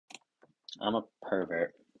I'm a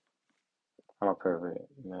pervert. I'm a pervert,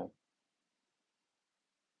 you know.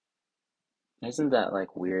 Isn't that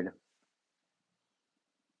like weird?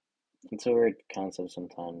 It's a weird concept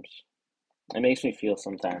sometimes. It makes me feel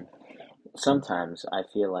sometimes. Sometimes I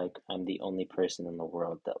feel like I'm the only person in the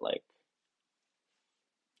world that like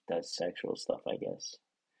does sexual stuff, I guess.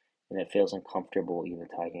 And it feels uncomfortable even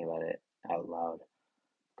talking about it out loud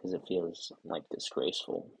because it feels like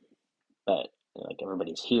disgraceful. But like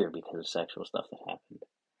everybody's here because of sexual stuff that happened.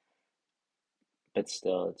 But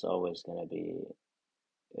still, it's always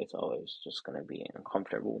just gonna be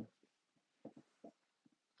uncomfortable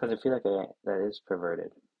because I feel like that is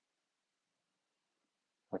perverted.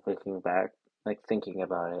 Like looking back, like thinking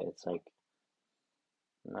about it, it's like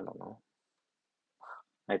I don't know.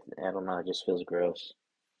 I don't know. It just feels gross.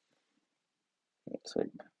 It's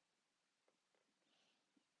like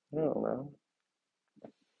I don't know.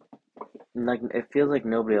 Like it feels like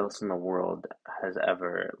nobody else in the world has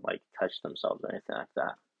ever like touched themselves or anything like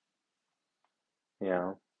that. You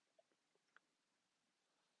know,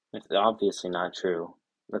 it's obviously not true.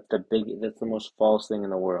 That's the most false thing in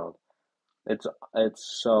the world. It's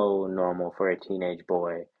it's so normal for a teenage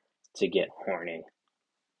boy to get horny.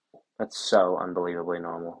 That's so unbelievably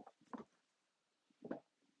normal.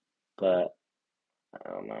 But I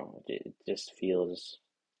don't know. It just feels.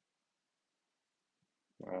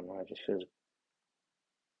 I don't know.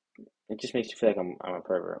 It just makes you feel like I'm a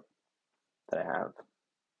pervert that I have.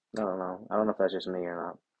 I don't know. I don't know if that's just me or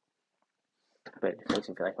not, but it makes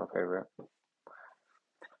me feel like I'm a pervert.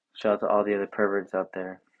 Shout out to all the other perverts out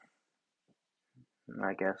there,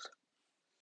 I guess.